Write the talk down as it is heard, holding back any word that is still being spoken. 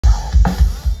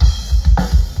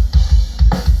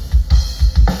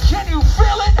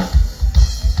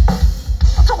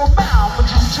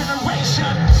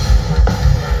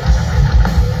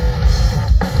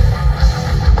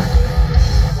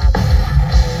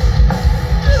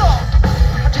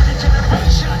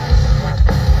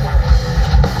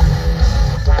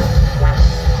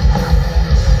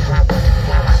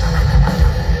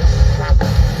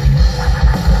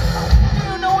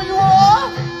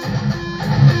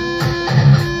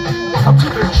Welcome to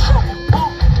the show.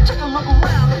 Take a look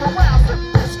around, step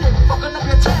biscuit, fucking up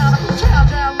your town,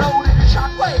 downloading the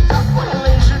shockwave.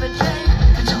 Violation of game,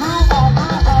 get your groove on.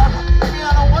 Maybe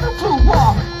I don't want to prove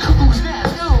off. Who's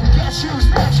next? Guess who's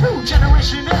next? Who?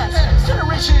 Generation X.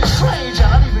 Generation is strange.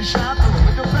 I don't even shine through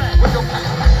with the bang.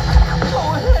 Go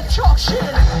ahead, talk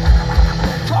shit.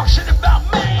 Talk shit about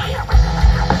me.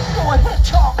 Go ahead,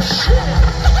 talk shit.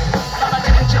 I'm a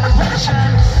different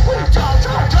generation. We don't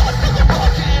think you're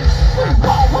fucking. We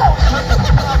won't let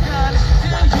them fucking.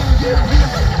 You.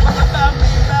 About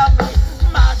me,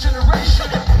 my generation.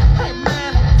 Hey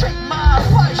man, take my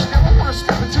advice. Never wanna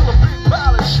step into a big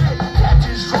pile of shit.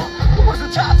 Captain's drunk. Who was the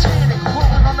Titanic?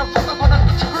 Rolling on the fucker, gonna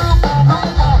get your groove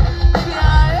on. Maybe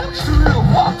I am just a little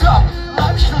fucked up.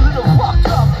 Life's just a little fucked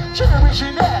up.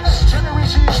 Generation X.